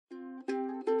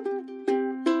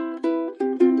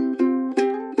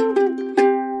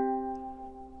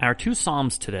Our two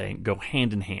psalms today go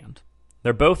hand in hand.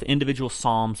 They're both individual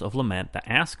psalms of lament that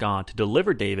ask God to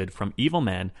deliver David from evil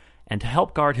men and to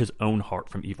help guard his own heart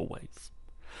from evil ways.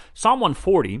 Psalm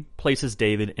 140 places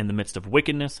David in the midst of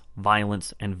wickedness,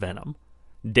 violence, and venom.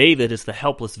 David is the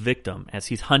helpless victim as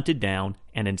he's hunted down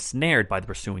and ensnared by the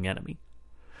pursuing enemy.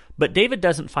 But David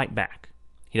doesn't fight back.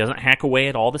 He doesn't hack away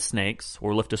at all the snakes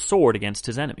or lift a sword against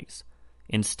his enemies.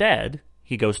 Instead,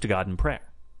 he goes to God in prayer.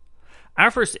 Our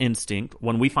first instinct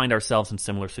when we find ourselves in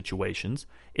similar situations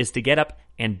is to get up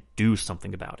and do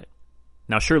something about it.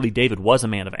 Now, surely David was a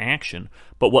man of action,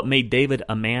 but what made David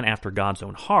a man after God's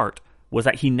own heart was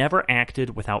that he never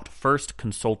acted without first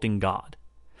consulting God.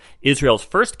 Israel's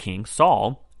first king,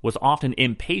 Saul, was often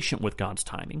impatient with God's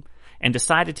timing and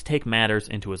decided to take matters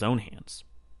into his own hands.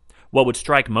 What would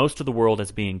strike most of the world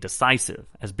as being decisive,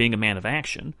 as being a man of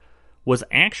action, was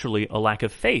actually a lack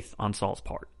of faith on Saul's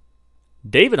part.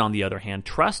 David, on the other hand,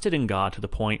 trusted in God to the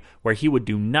point where he would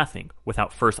do nothing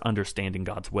without first understanding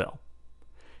God's will.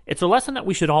 It's a lesson that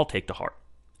we should all take to heart.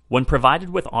 When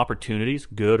provided with opportunities,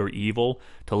 good or evil,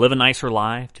 to live a nicer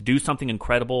life, to do something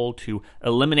incredible, to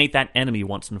eliminate that enemy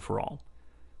once and for all,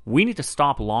 we need to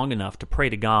stop long enough to pray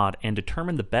to God and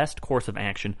determine the best course of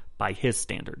action by His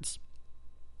standards.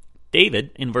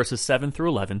 David, in verses 7 through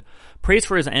 11, prays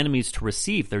for his enemies to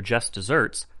receive their just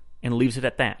deserts and leaves it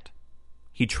at that.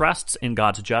 He trusts in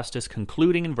God's justice,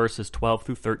 concluding in verses 12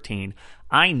 through 13,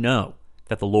 "I know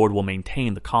that the Lord will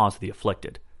maintain the cause of the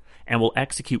afflicted, and will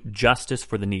execute justice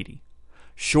for the needy.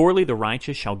 Surely the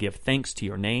righteous shall give thanks to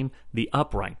your name, the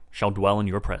upright shall dwell in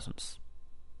your presence."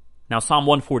 Now, Psalm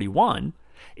 141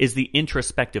 is the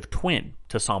introspective twin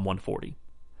to Psalm 140.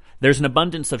 There's an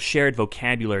abundance of shared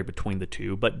vocabulary between the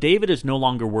two, but David is no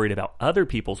longer worried about other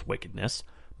people's wickedness,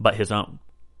 but his own.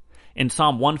 In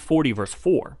Psalm 140, verse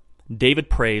 4, David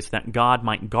prays that God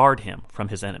might guard him from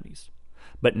his enemies.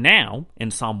 But now,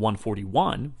 in Psalm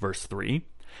 141, verse 3,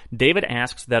 David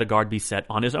asks that a guard be set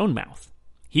on his own mouth.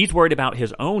 He's worried about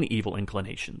his own evil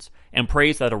inclinations and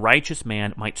prays that a righteous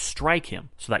man might strike him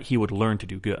so that he would learn to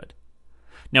do good.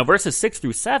 Now, verses 6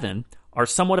 through 7 are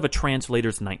somewhat of a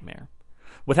translator's nightmare.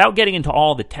 Without getting into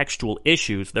all the textual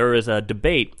issues, there is a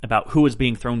debate about who is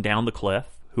being thrown down the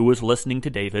cliff, who is listening to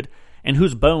David, and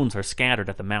whose bones are scattered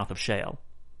at the mouth of Sheol.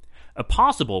 A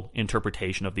possible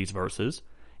interpretation of these verses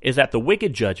is that the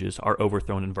wicked judges are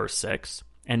overthrown in verse 6,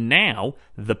 and now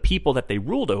the people that they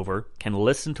ruled over can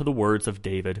listen to the words of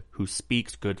David, who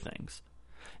speaks good things.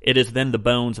 It is then the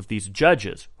bones of these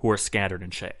judges who are scattered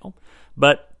in Sheol,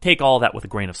 but take all that with a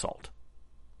grain of salt.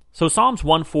 So Psalms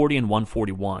 140 and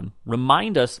 141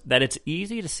 remind us that it's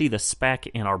easy to see the speck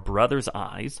in our brother's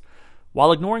eyes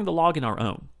while ignoring the log in our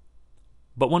own.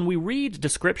 But when we read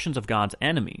descriptions of God's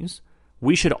enemies,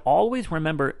 we should always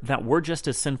remember that we're just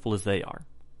as sinful as they are.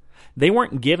 They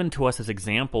weren't given to us as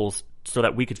examples so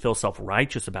that we could feel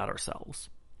self-righteous about ourselves.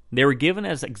 They were given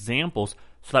as examples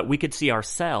so that we could see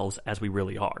ourselves as we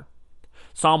really are.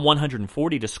 Psalm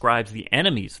 140 describes the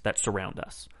enemies that surround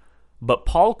us, but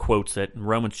Paul quotes it in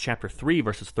Romans chapter 3,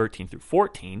 verses 13 through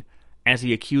 14, as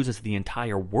he accuses the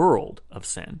entire world of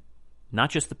sin, not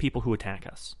just the people who attack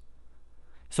us.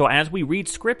 So as we read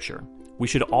Scripture, we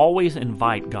should always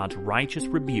invite God's righteous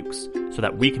rebukes so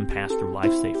that we can pass through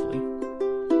life safely.